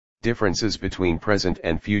Differences between present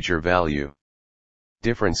and future value.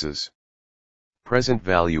 Differences. Present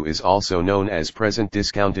value is also known as present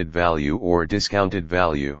discounted value or discounted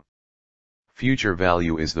value. Future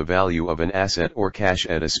value is the value of an asset or cash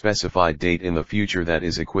at a specified date in the future that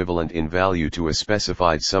is equivalent in value to a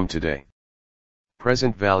specified sum today.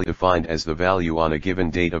 Present value defined as the value on a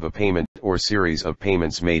given date of a payment or series of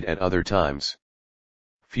payments made at other times.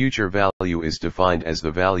 Future value is defined as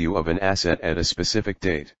the value of an asset at a specific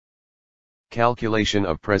date. Calculation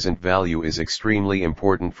of present value is extremely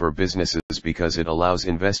important for businesses because it allows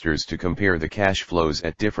investors to compare the cash flows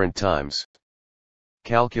at different times.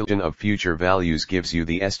 Calculation of future values gives you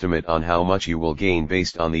the estimate on how much you will gain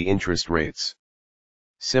based on the interest rates.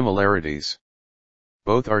 Similarities.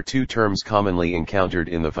 Both are two terms commonly encountered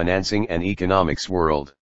in the financing and economics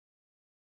world.